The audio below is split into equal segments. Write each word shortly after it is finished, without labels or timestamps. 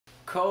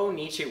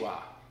Konnichiwa.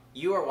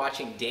 You are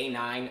watching day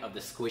 9 of the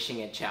Squishing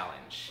It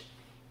challenge.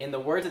 In the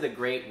words of the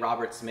great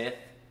Robert Smith,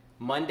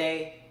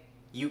 Monday,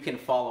 you can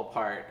fall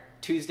apart.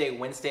 Tuesday,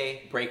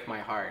 Wednesday, break my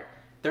heart.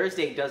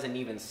 Thursday doesn't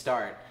even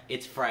start.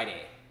 It's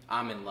Friday.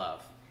 I'm in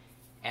love.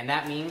 And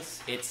that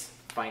means it's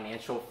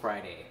Financial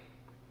Friday.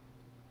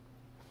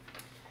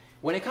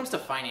 When it comes to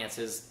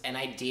finances, an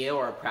idea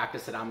or a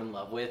practice that I'm in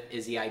love with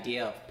is the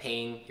idea of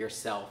paying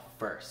yourself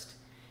first.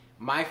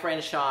 My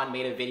friend Shawn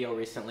made a video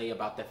recently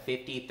about the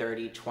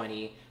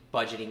 50-30-20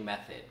 budgeting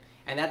method.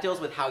 And that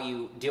deals with how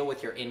you deal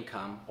with your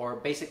income, or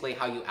basically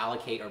how you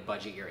allocate or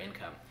budget your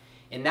income.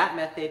 In that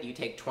method, you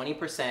take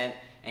 20%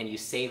 and you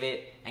save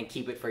it and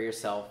keep it for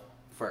yourself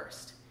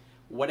first.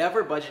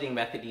 Whatever budgeting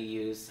method you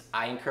use,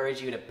 I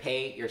encourage you to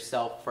pay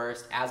yourself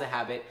first as a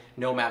habit,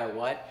 no matter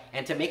what,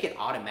 and to make it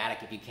automatic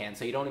if you can,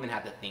 so you don't even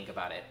have to think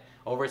about it.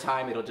 Over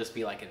time, it'll just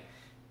be like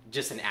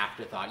just an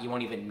afterthought. You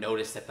won't even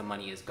notice that the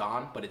money is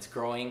gone, but it's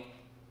growing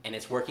and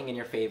it's working in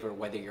your favor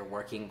whether you're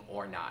working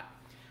or not.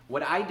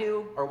 What I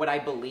do, or what I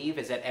believe,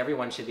 is that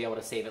everyone should be able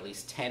to save at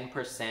least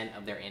 10%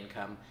 of their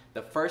income,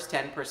 the first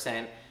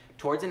 10%,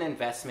 towards an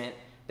investment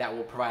that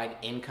will provide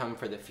income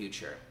for the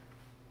future.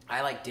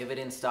 I like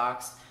dividend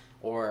stocks,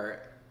 or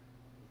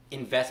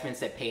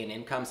investments that pay an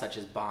income, such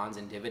as bonds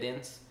and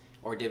dividends,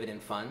 or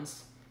dividend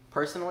funds.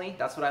 Personally,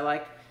 that's what I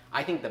like.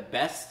 I think the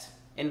best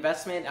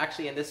investment,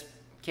 actually in this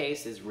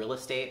case, is real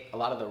estate. A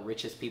lot of the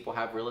richest people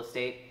have real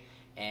estate,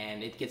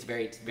 and it gets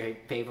very, very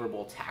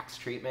favorable tax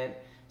treatment.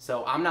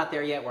 So I'm not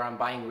there yet where I'm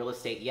buying real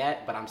estate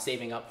yet, but I'm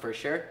saving up for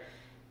sure.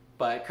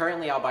 But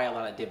currently I'll buy a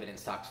lot of dividend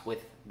stocks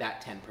with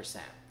that 10%.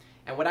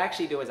 And what I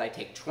actually do is I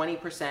take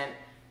 20%,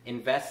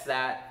 invest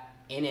that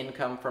in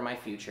income for my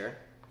future,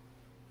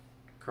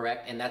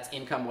 correct? And that's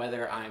income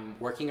whether I'm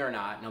working or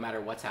not, no matter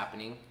what's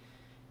happening.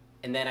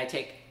 And then I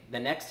take the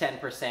next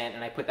 10%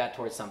 and I put that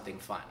towards something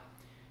fun.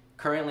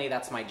 Currently,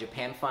 that's my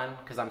Japan fund,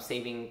 because I'm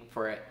saving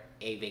for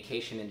a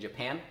vacation in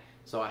Japan.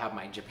 So I have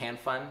my Japan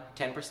fund,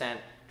 10%,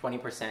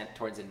 20%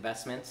 towards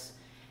investments.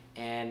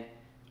 And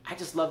I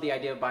just love the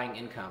idea of buying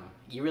income.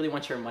 You really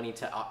want your money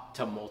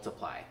to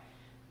multiply.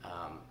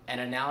 An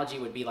analogy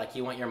would be like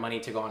you want your money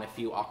to go on a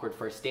few awkward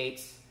first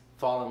dates,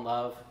 fall in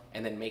love,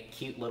 and then make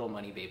cute little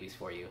money babies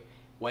for you,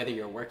 whether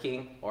you're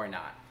working or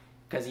not.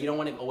 Because you don't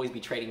want to always be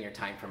trading your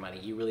time for money.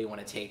 You really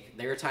want to take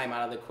your time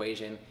out of the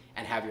equation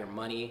and have your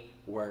money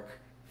work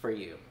for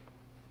you.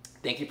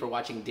 Thank you for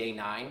watching day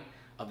 9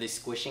 of the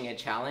Squishing It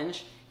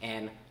challenge,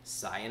 and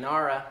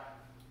sayonara.